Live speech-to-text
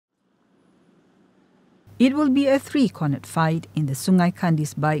It will be a three-cornered fight in the Sungai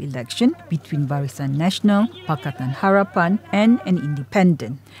Kandis by-election between Barisan Nasional, Pakatan Harapan and an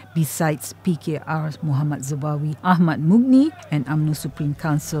independent. Besides PKR's Muhammad Zawawi, Ahmad Mughni and UMNO Supreme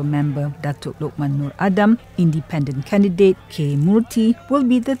Council member Datuk Lokman Noor Adam, independent candidate K. Murthi will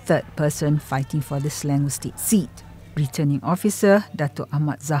be the third person fighting for the Selangor State seat. Returning officer Datuk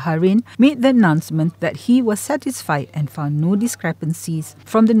Ahmad made the announcement that he was satisfied and found no discrepancies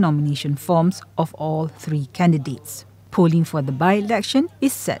from the nomination forms of all three candidates. Polling for the by-election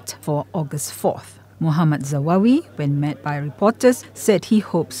is set for August 4th. Muhammad Zawawi, when met by reporters, said he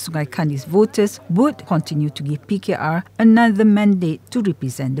hopes Sungai Kandis voters would continue to give PKR another mandate to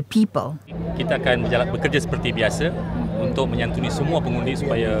represent the people. Kita akan bekerja seperti biasa untuk menyantuni semua pengundi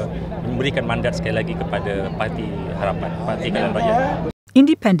supaya memberikan mandat sekali lagi kepada Parti Harapan, Parti Keadilan Rakyat.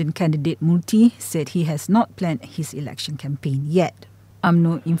 Independent candidate Murthi said he has not planned his election campaign yet.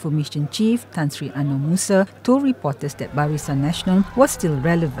 UMNO Information Chief Tan Sri Anwar Musa told reporters that Barisan Nasional was still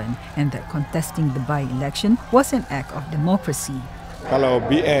relevant and that contesting the by-election was an act of democracy. Kalau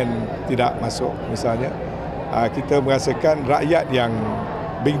BN tidak masuk misalnya, kita merasakan rakyat yang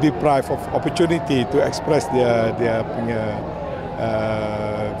being deprived of opportunity to express their punya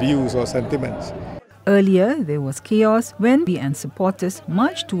views or sentiments. Earlier, there was chaos when BN supporters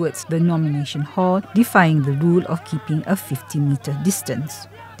marched towards the nomination hall, defying the rule of keeping a 50-meter distance.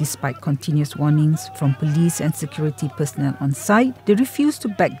 Despite continuous warnings from police and security personnel on site, they refused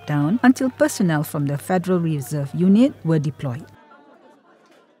to back down until personnel from the Federal Reserve Unit were deployed.